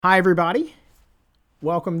Hi, everybody.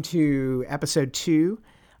 Welcome to episode 2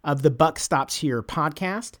 of the Buck Stops Here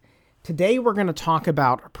podcast. Today, we're going to talk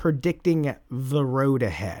about predicting the road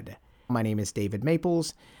ahead. My name is David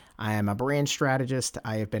Maples. I am a brand strategist.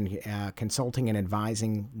 I have been consulting and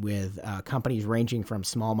advising with companies ranging from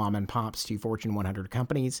small mom and pops to Fortune 100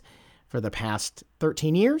 companies for the past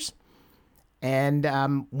 13 years. And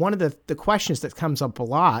one of the questions that comes up a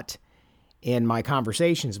lot in my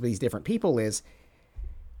conversations with these different people is,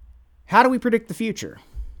 how do we predict the future?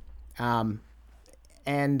 The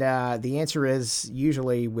answer is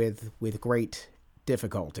usually with great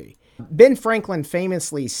difficulty. Ben Franklin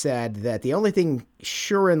famously said that the only thing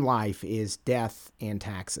sure in life is death and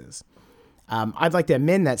taxes. I'd like to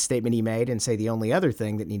amend that statement he made and say the only other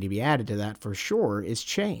thing that need to be added to that for sure is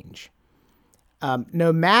change.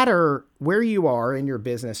 No matter where you are in your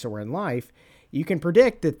business or in life, you can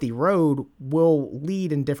predict that the road will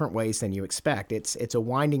lead in different ways than you expect. It's a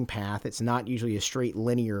winding path. It's not usually a straight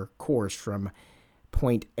linear course from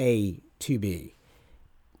point A to B.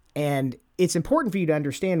 And it's important for you to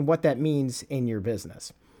understand what that means in your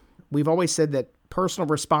business. We've always said that personal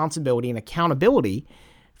responsibility and accountability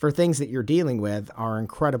for things that you're dealing with are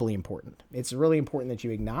incredibly important. It's really important that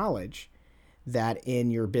you acknowledge that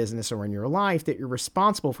in your business or in your life that you're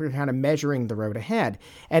responsible for kind of measuring the road ahead.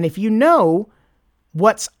 And if you know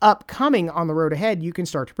what's upcoming on the road ahead, you can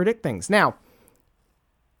start to predict things. Now,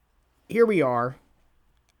 here we are,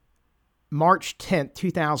 March 10th,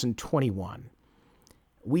 2021.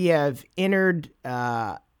 We have entered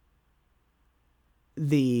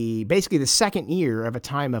basically the second year of a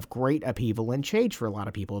time of great upheaval and change for a lot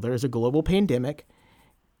of people. There's a global pandemic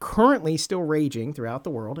currently still raging throughout the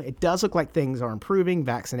world. It does look like things are improving.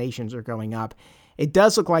 Vaccinations are going up. It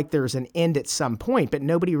does look like there's an end at some point, but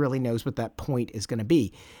nobody really knows what that point is going to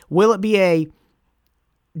be. Will it be a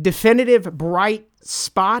definitive bright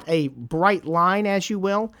spot, a bright line, as you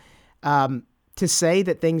will, to say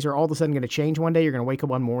that things are all of a sudden going to change one day? You're going to wake up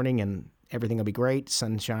one morning and everything will be great.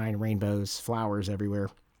 Sunshine, rainbows, flowers everywhere,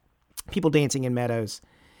 people dancing in meadows.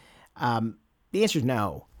 The answer is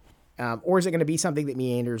no. Or is it going to be something that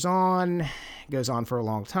meanders on, goes on for a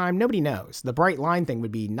long time? Nobody knows. The bright line thing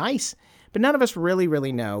would be nice, but none of us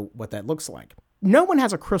really know what that looks like. No one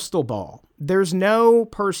has a crystal ball. There's no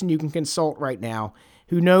person you can consult right now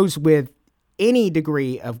who knows with any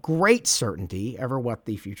degree of great certainty ever what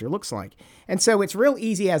the future looks like. And so it's real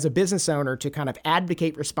easy as a business owner to kind of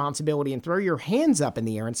advocate responsibility and throw your hands up in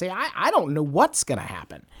the air and say, I don't know what's going to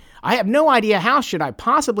happen. I have no idea. How should I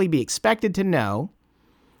possibly be expected to know?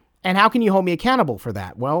 And how can you hold me accountable for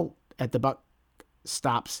that? Well, at the Buck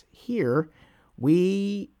Stops Here,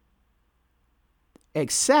 we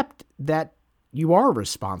accept that you are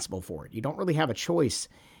responsible for it. You don't really have a choice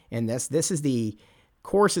in this. This is the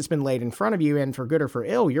course that's been laid in front of you, and for good or for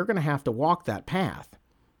ill, you're going to have to walk that path.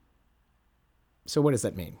 So what does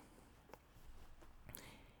that mean?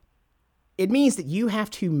 It means that you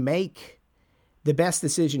have to make the best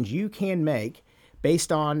decisions you can make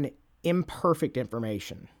based on imperfect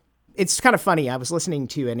information. It's kind of funny. I was listening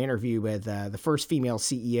to an interview with the first female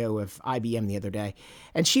CEO of IBM the other day,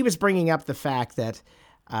 and she was bringing up the fact that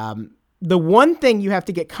the one thing you have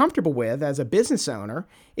to get comfortable with as a business owner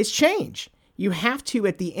is change. You have to,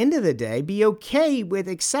 at the end of the day, be okay with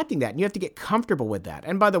accepting that, and you have to get comfortable with that.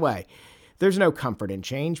 And by the way, there's no comfort in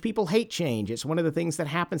change. People hate change. It's one of the things that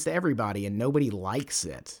happens to everybody, and nobody likes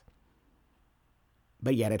it.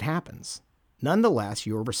 But yet it happens. Nonetheless,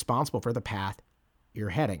 you're responsible for the path you're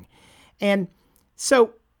heading. And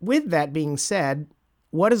so with that being said,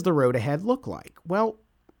 what does the road ahead look like? Well,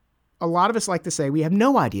 a lot of us like to say we have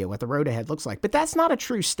no idea what the road ahead looks like, but that's not a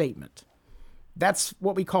true statement. That's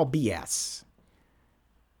what we call BS.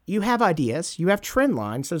 You have ideas, you have trend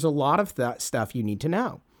lines. There's a lot of stuff you need to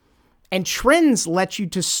know. And trends let you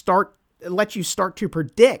start to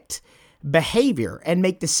predict behavior and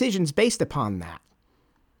make decisions based upon that.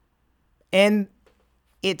 And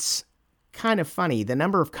it's kind of funny, the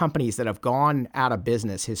number of companies that have gone out of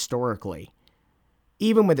business historically,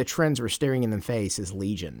 even when the trends were staring in the face, is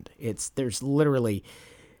legioned. There's literally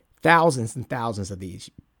thousands and thousands of these.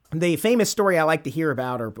 The famous story I like to hear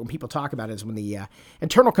about, or when people talk about it, is when the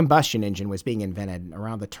internal combustion engine was being invented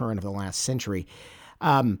around the turn of the last century.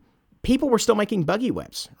 People were still making buggy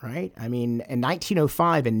whips, right? I mean, in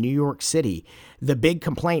 1905 in New York City, the big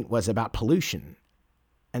complaint was about pollution.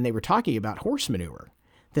 And they were talking about horse manure.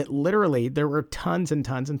 That literally there were tons and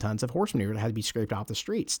tons and tons of horse manure that had to be scraped off the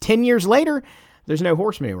streets. 10 years later, there's no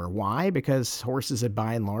horse manure. Why? Because horses had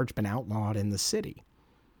by and large been outlawed in the city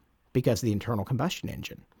because of the internal combustion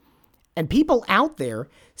engine. And people out there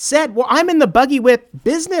said, well, I'm in the buggy whip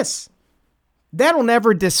business. That'll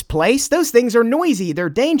never displace. Those things are noisy. They're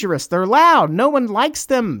dangerous. They're loud. No one likes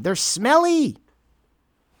them. They're smelly.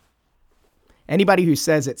 Anybody who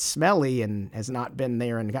says it's smelly and has not been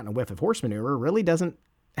there and gotten a whiff of horse manure really doesn't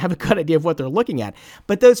have a good idea of what they're looking at.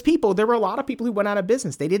 But those people, there were a lot of people who went out of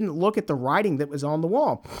business. They didn't look at the writing that was on the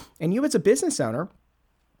wall. And you as a business owner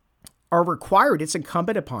are required, it's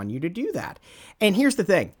incumbent upon you to do that. And here's the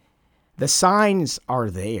thing. The signs are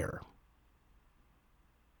there.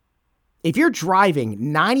 If you're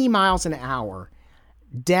driving 90 miles an hour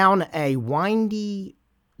down a windy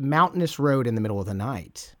mountainous road in the middle of the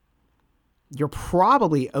night, you're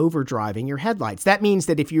probably overdriving your headlights. That means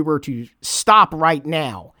that if you were to stop right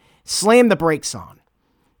now, slam the brakes on,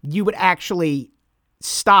 you would actually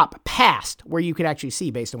stop past where you could actually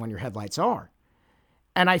see based on when your headlights are.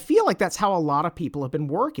 And I feel like that's how a lot of people have been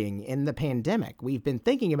working in the pandemic. We've been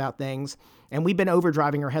thinking about things and we've been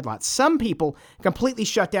overdriving our headlights. Some people completely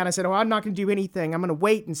shut down and said, I'm not going to do anything. I'm going to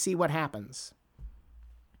wait and see what happens.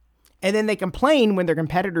 And then they complain when their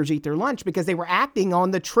competitors eat their lunch because they were acting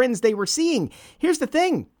on the trends they were seeing. Here's the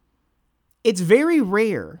thing. It's very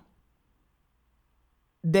rare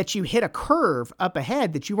that you hit a curve up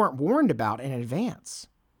ahead that you weren't warned about in advance.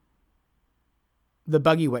 The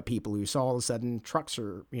buggy whip people who saw all of a sudden trucks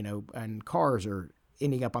are, and cars are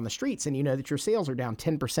ending up on the streets, and you know that your sales are down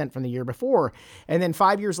 10% from the year before. And then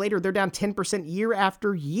 5 years later, they're down 10% year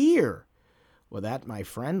after year. Well, that, my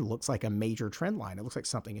friend, looks like a major trend line. It looks like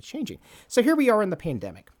something is changing. So here we are in the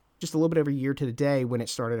pandemic, just a little bit over a year to the day when it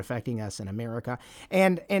started affecting us in America.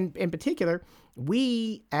 And in particular,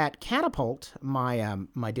 we at Catapult, my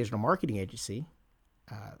digital marketing agency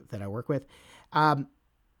that I work with and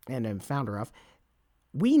am founder of,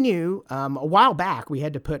 we knew a while back we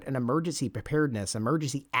had to put an emergency preparedness,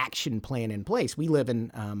 emergency action plan in place. We live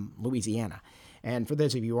in Louisiana. And for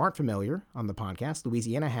those of you who aren't familiar on the podcast,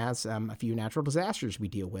 Louisiana has a few natural disasters we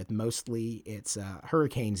deal with. Mostly it's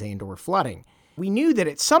hurricanes and or flooding. We knew that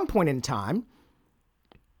at some point in time,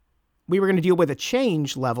 we were going to deal with a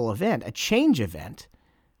change level event, a change event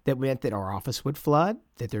that meant that our office would flood,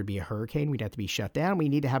 that there'd be a hurricane, we'd have to be shut down. We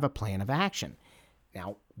need to have a plan of action.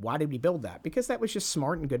 Now, why did we build that? Because that was just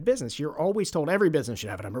smart and good business. You're always told every business should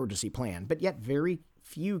have an emergency plan, but yet very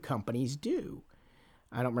few companies do.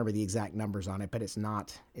 I don't remember the exact numbers on it, but it's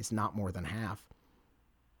not more than half.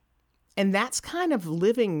 And that's kind of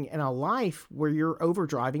living in a life where you're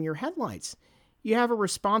overdriving your headlights. You have a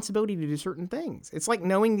responsibility to do certain things. It's like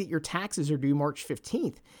knowing that your taxes are due March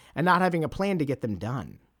 15th and not having a plan to get them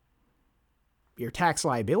done. Your tax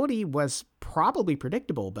liability was probably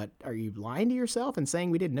predictable, but are you lying to yourself and saying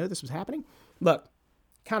we didn't know this was happening? Look,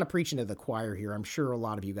 kind of preaching to the choir here. I'm sure a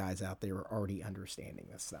lot of you guys out there are already understanding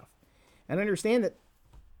this stuff and understand that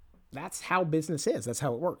that's how business is. That's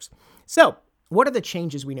how it works. So what are the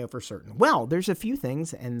changes we know for certain? Well, there's a few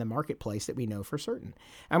things in the marketplace that we know for certain.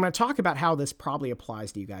 I'm going to talk about how this probably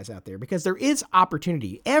applies to you guys out there because there is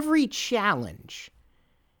opportunity. Every challenge,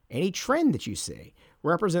 any trend that you see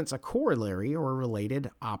represents a corollary or a related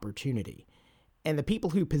opportunity. And the people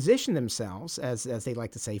who position themselves, as they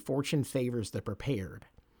like to say, fortune favors the prepared.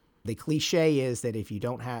 The cliche is that if you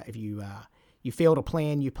fail to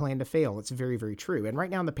plan, you plan to fail. It's very, very true. And right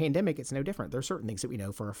now in the pandemic, it's no different. There are certain things that we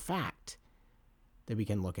know for a fact that we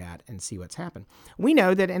can look at and see what's happened. We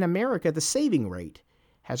know that in America, the saving rate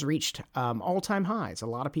has reached all-time highs. A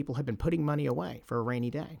lot of people have been putting money away for a rainy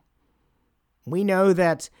day. We know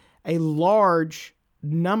that a large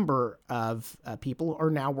number of people are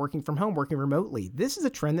now working from home, working remotely. This is a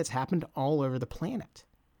trend that's happened all over the planet.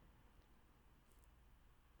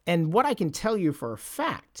 And what I can tell you for a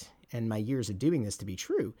fact, and my years of doing this to be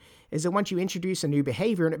true, is that once you introduce a new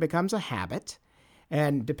behavior and it becomes a habit,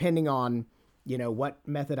 and depending on what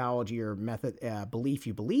methodology or belief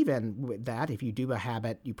you believe in with that, if you do a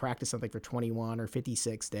habit, you practice something for 21 or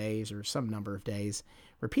 56 days or some number of days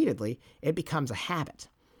repeatedly, it becomes a habit.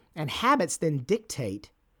 And habits then dictate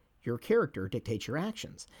your character, dictate your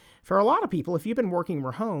actions. For a lot of people, if you've been working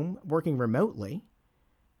from home, working remotely,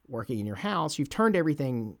 working in your house, you've turned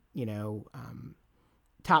everything,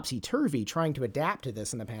 topsy-turvy, trying to adapt to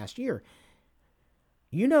this in the past year.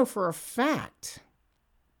 You know for a fact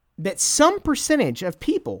that some percentage of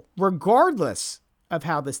people, regardless of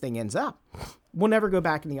how this thing ends up, will never go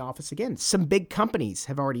back in the office again. Some big companies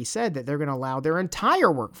have already said that they're going to allow their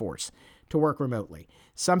entire workforce to work remotely.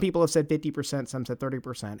 Some people have said 50%, some said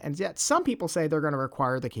 30%, and yet some people say they're going to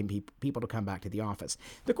require the people to come back to the office.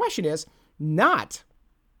 The question is not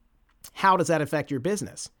how does that affect your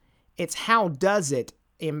business? It's how does it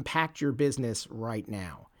impact your business right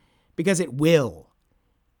now? Because it will.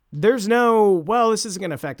 There's no, this isn't going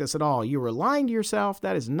to affect us at all. You were lying to yourself.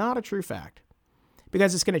 That is not a true fact.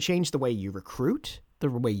 because it's going to change the way you recruit, the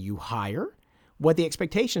way you hire, what the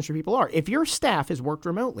expectations for people are. If your staff has worked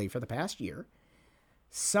remotely for the past year,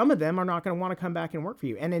 some of them are not going to want to come back and work for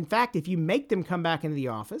you. And in fact, if you make them come back into the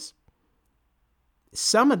office,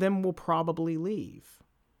 some of them will probably leave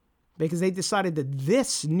because they decided that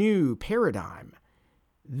this new paradigm,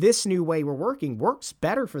 this new way we're working works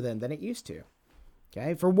better for them than it used to.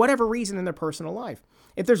 Okay, for whatever reason in their personal life.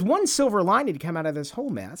 If there's one silver lining to come out of this whole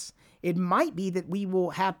mess, it might be that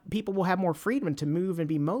people will have more freedom to move and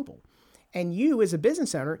be mobile. And you as a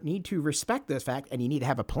business owner need to respect this fact, and you need to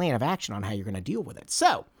have a plan of action on how you're going to deal with it.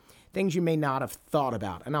 So, things you may not have thought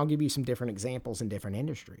about, and I'll give you some different examples in different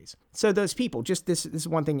industries. So those people, just this is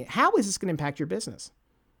one thing. How is this going to impact your business?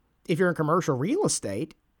 If you're in commercial real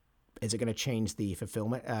estate, is it going to change the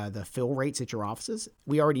fulfillment, the fill rates at your offices?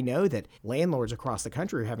 We already know that landlords across the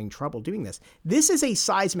country are having trouble doing this. This is a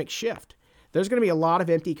seismic shift. There's going to be a lot of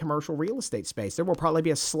empty commercial real estate space. There will probably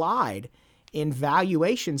be a slide in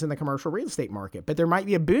valuations in the commercial real estate market, but there might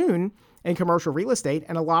be a boon in commercial real estate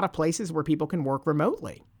and a lot of places where people can work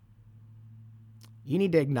remotely. You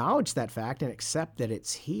need to acknowledge that fact and accept that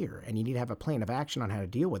it's here, and you need to have a plan of action on how to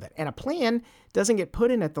deal with it. And a plan doesn't get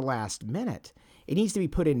put in at the last minute. It needs to be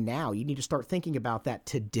put in now. You need to start thinking about that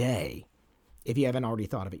today if you haven't already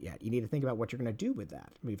thought of it yet. You need to think about what you're going to do with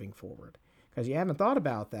that moving forward, because you haven't thought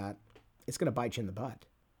about that, it's going to bite you in the butt.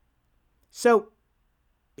 So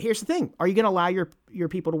here's the thing. Are you going to allow your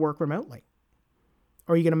people to work remotely?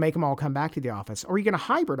 Or are you going to make them all come back to the office? Or are you going to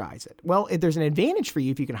hybridize it? Well, if there's an advantage for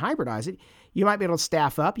you if you can hybridize it, you might be able to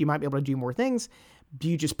staff up. You might be able to do more things. Do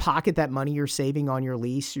you just pocket that money you're saving on your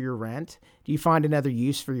lease or your rent? Do you find another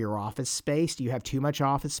use for your office space? Do you have too much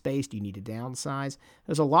office space? Do you need to downsize?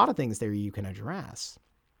 There's a lot of things there you can address.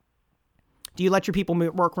 Do you let your people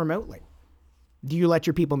work remotely? Do you let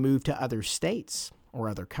your people move to other states or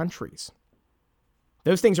other countries?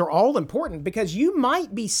 Those things are all important because you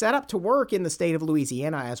might be set up to work in the state of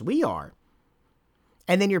Louisiana as we are.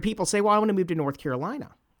 And then your people say, well, I want to move to North Carolina.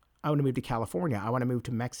 I want to move to California. I want to move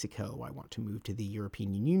to Mexico. I want to move to the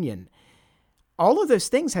European Union. All of those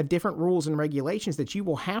things have different rules and regulations that you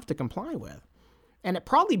will have to comply with. And it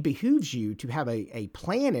probably behooves you to have a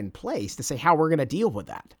plan in place to say how we're going to deal with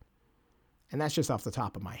that. And that's just off the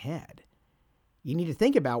top of my head. You need to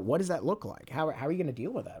think about, what does that look like? How are you going to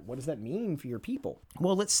deal with that? What does that mean for your people?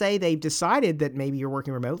 Well, let's say they've decided that maybe you're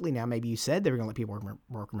working remotely now. Maybe you said they were going to let people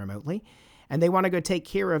work remotely, and they want to go take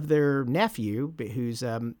care of their nephew who's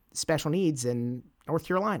special needs in North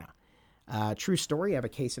Carolina. True story. I have a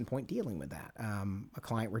case in point dealing with that. A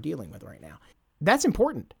client we're dealing with right now. That's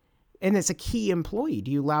important. And it's a key employee. Do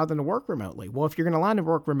you allow them to work remotely? Well, if you're going to allow them to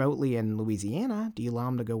work remotely in Louisiana, do you allow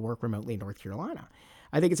them to go work remotely in North Carolina?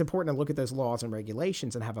 I think it's important to look at those laws and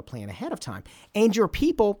regulations and have a plan ahead of time. And your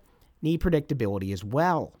people need predictability as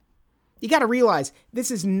well. You got to realize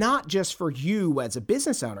this is not just for you as a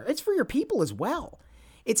business owner. It's for your people as well.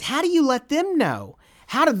 It's how do you let them know?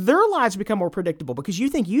 How do their lives become more predictable? Because you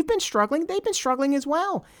think you've been struggling, they've been struggling as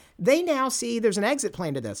well. They now see there's an exit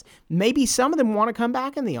plan to this. Maybe some of them want to come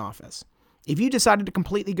back in the office. If you decided to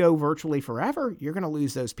completely go virtually forever, you're going to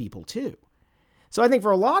lose those people too. So I think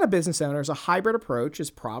for a lot of business owners, a hybrid approach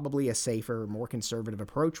is probably a safer, more conservative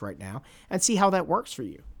approach right now, and see how that works for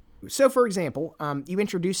you. So for example, you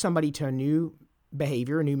introduce somebody to a new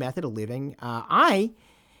behavior, a new method of living. I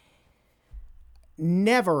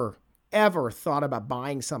never, ever thought about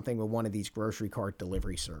buying something with one of these grocery cart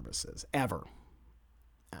delivery services, ever.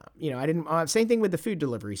 I didn't, same thing with the food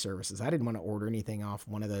delivery services. I didn't want to order anything off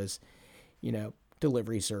one of those,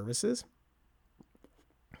 delivery services.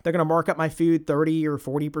 They're going to mark up my food 30 or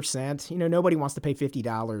 40%. Nobody wants to pay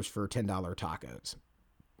 $50 for $10 tacos.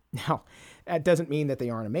 Now, that doesn't mean that they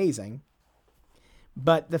aren't amazing.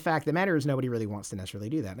 But the fact of the matter is nobody really wants to necessarily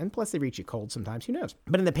do that. And plus they reach you cold sometimes, who knows?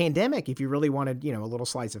 But in the pandemic, if you really wanted, a little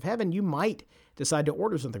slice of heaven, you might decide to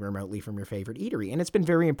order something remotely from your favorite eatery. And it's been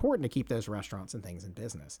very important to keep those restaurants and things in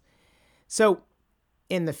business. So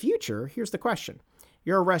in the future, here's the question.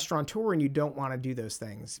 You're a restaurateur and you don't want to do those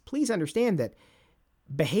things. Please understand that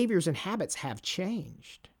behaviors and habits have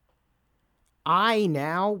changed. I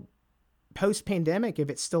now, post-pandemic, if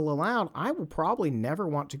it's still allowed, I will probably never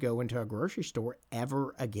want to go into a grocery store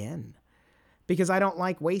ever again because I don't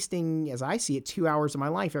like wasting, as I see it, 2 hours of my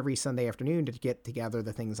life every Sunday afternoon to get together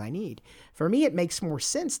the things I need. For me, it makes more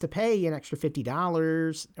sense to pay an extra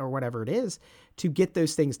 $50 or whatever it is to get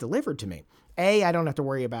those things delivered to me. I don't have to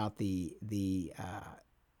worry about the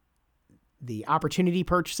opportunity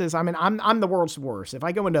purchases. I mean, I'm the world's worst. If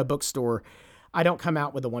I go into a bookstore, I don't come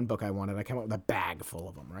out with the one book I wanted. I come out with a bag full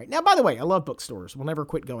of them, right? Now, by the way, I love bookstores. We'll never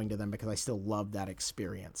quit going to them because I still love that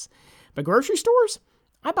experience. But grocery stores,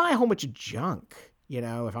 I buy a whole bunch of junk.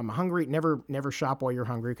 If I'm hungry, never shop while you're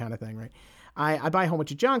hungry kind of thing, right? I buy a whole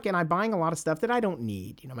bunch of junk, and I'm buying a lot of stuff that I don't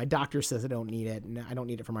need. My doctor says I don't need it, and I don't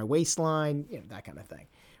need it for my waistline, that kind of thing,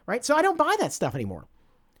 right? So I don't buy that stuff anymore.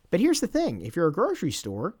 But here's the thing. If you're a grocery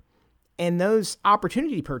store, and those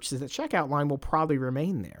opportunity purchases at checkout line will probably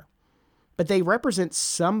remain there, but they represent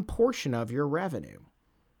some portion of your revenue.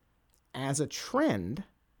 As a trend,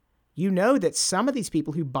 you know that some of these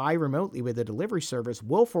people who buy remotely with a delivery service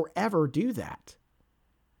will forever do that.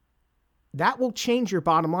 That will change your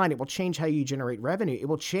bottom line. It will change how you generate revenue. It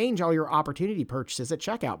will change all your opportunity purchases at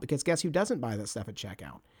checkout, because guess who doesn't buy that stuff at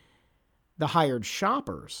checkout? The hired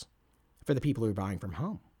shoppers for the people who are buying from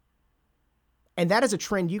home. And that is a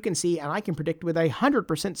trend you can see, and I can predict with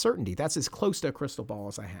 100% certainty. That's as close to a crystal ball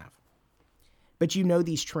as I have. But you know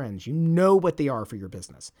these trends. You know what they are for your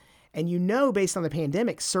business. And you know, based on the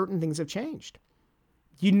pandemic, certain things have changed.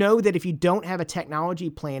 You know that if you don't have a technology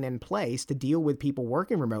plan in place to deal with people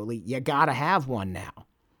working remotely, you got to have one now.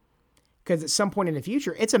 Because at some point in the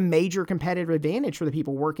future, it's a major competitive advantage for the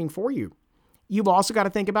people working for you. You've also got to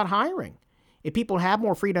think about hiring. If people have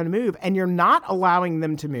more freedom to move and you're not allowing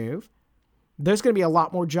them to move, there's going to be a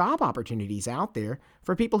lot more job opportunities out there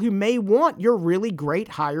for people who may want your really great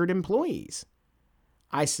hired employees.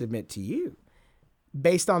 I submit to you,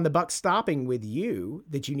 based on the buck stopping with you,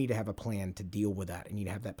 that you need to have a plan to deal with that, and you need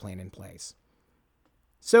to have that plan in place.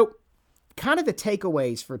 So kind of the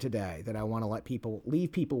takeaways for today that I want to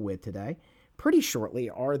leave people with today pretty shortly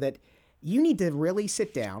are that you need to really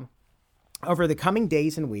sit down over the coming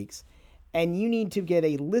days and weeks, and you need to get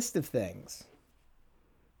a list of things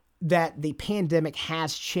that the pandemic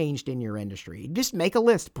has changed in your industry. Just make a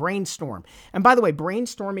list, brainstorm. And by the way,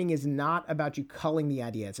 brainstorming is not about you culling the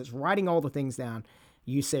ideas. It's writing all the things down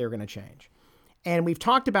you say are going to change. And we've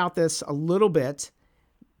talked about this a little bit,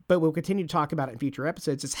 but we'll continue to talk about it in future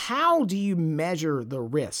episodes. It's how do you measure the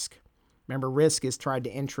risk? Remember, risk is tied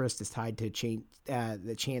to interest, is tied to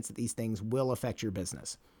the chance that these things will affect your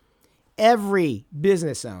business. Every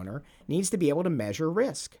business owner needs to be able to measure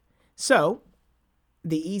risk. So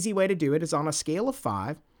the easy way to do it is on a scale of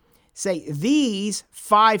 5. Say these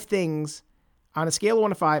 5 things on a scale of 1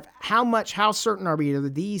 to 5, how certain are we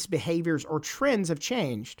that these behaviors or trends have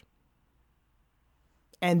changed?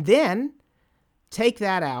 And then take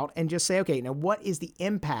that out and just say, okay, now what is the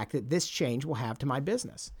impact that this change will have to my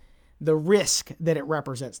business? The risk that it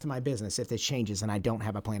represents to my business if this changes and I don't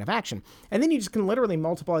have a plan of action. And then you just can literally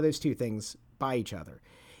multiply those two things by each other.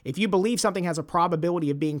 If you believe something has a probability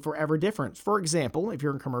of being forever different, for example, if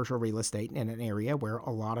you're in commercial real estate in an area where a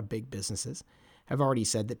lot of big businesses have already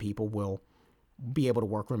said that people will be able to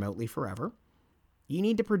work remotely forever, you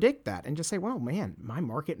need to predict that and just say, well, man, my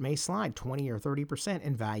market may slide 20 or 30%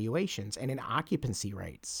 in valuations and in occupancy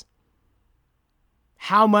rates.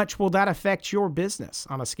 How much will that affect your business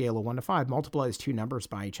on a scale of 1 to 5? Multiply those two numbers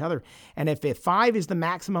by each other. And if 5 is the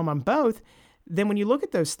maximum on both, then when you look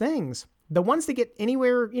at those things, the ones that get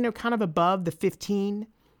anywhere, kind of above the 15,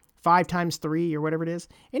 5 times 3 or whatever it is,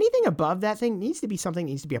 anything above that thing needs to be something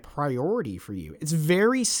that needs to be a priority for you. It's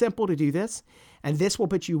very simple to do this, and this will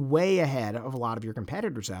put you way ahead of a lot of your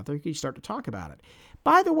competitors out there. You start to talk about it.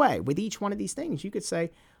 By the way, with each one of these things, you could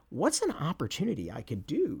say, what's an opportunity I could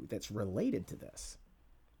do that's related to this?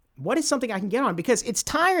 What is something I can get on? Because it's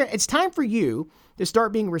time for you to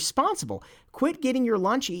start being responsible. Quit getting your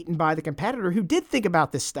lunch eaten by the competitor who did think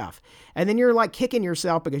about this stuff. And then you're like kicking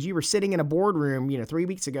yourself because you were sitting in a boardroom, 3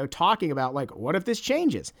 weeks ago talking about like, what if this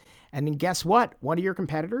changes? And then guess what? One of your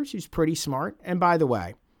competitors who's pretty smart. And by the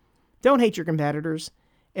way, don't hate your competitors,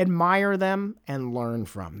 admire them and learn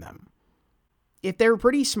from them. If they're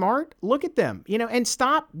pretty smart, look at them, and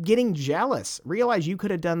stop getting jealous. Realize you could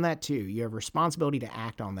have done that too. You have a responsibility to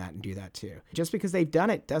act on that and do that too. Just because they've done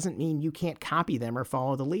it doesn't mean you can't copy them or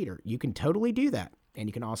follow the leader. You can totally do that, and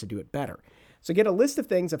you can also do it better. So get a list of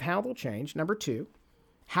things of how they'll change. Number 2,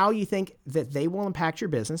 how you think that they will impact your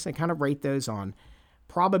business, and kind of rate those on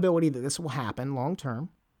probability that this will happen long term,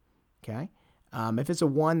 okay? If it's a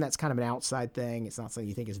 1, that's kind of an outside thing. It's not something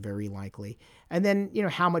you think is very likely. And then,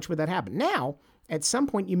 how much would that happen? Now, at some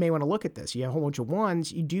point, you may want to look at this. You have a whole bunch of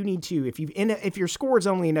 1s. You do need to, if your scores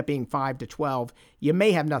only end up being 5 to 12, you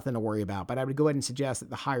may have nothing to worry about. But I would go ahead and suggest that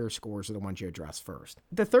the higher scores are the ones you address first.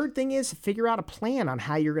 The third thing is figure out a plan on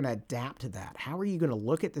how you're going to adapt to that. How are you going to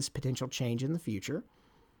look at this potential change in the future?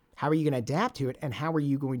 How are you going to adapt to it? And how are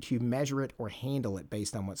you going to measure it or handle it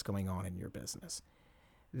based on what's going on in your business?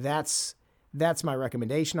 That's my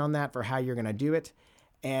recommendation on that for how you're going to do it,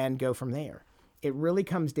 and go from there. it really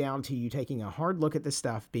comes down to you taking a hard look at this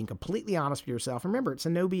stuff, being completely honest with yourself. Remember, it's a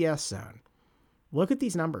no BS zone. Look at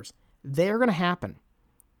these numbers. They're going to happen.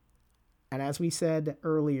 And as we said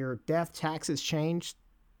earlier, death, taxes, change,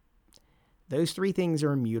 those three things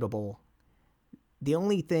are immutable. The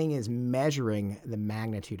only thing is measuring the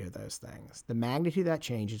magnitude of those things. The magnitude of that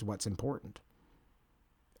change is what's important.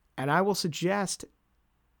 And I will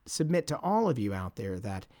submit to all of you out there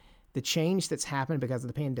that the change that's happened because of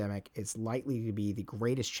the pandemic is likely to be the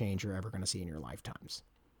greatest change you're ever going to see in your lifetimes.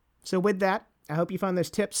 So with that, I hope you found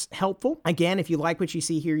those tips helpful. Again, if you like what you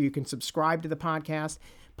see here, you can subscribe to the podcast.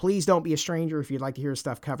 Please don't be a stranger if you'd like to hear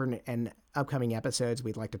stuff covered in upcoming episodes.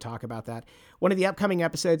 We'd like to talk about that. One of the upcoming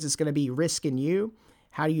episodes is going to be risk in you.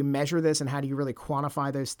 How do you measure this and how do you really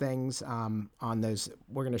quantify those things on those?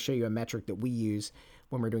 We're going to show you a metric that we use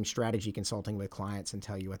when we're doing strategy consulting with clients and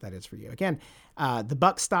tell you what that is for you. Again, the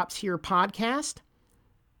Buck Stops Here podcast.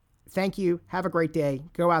 Thank you. Have a great day.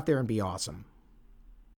 Go out there and be awesome.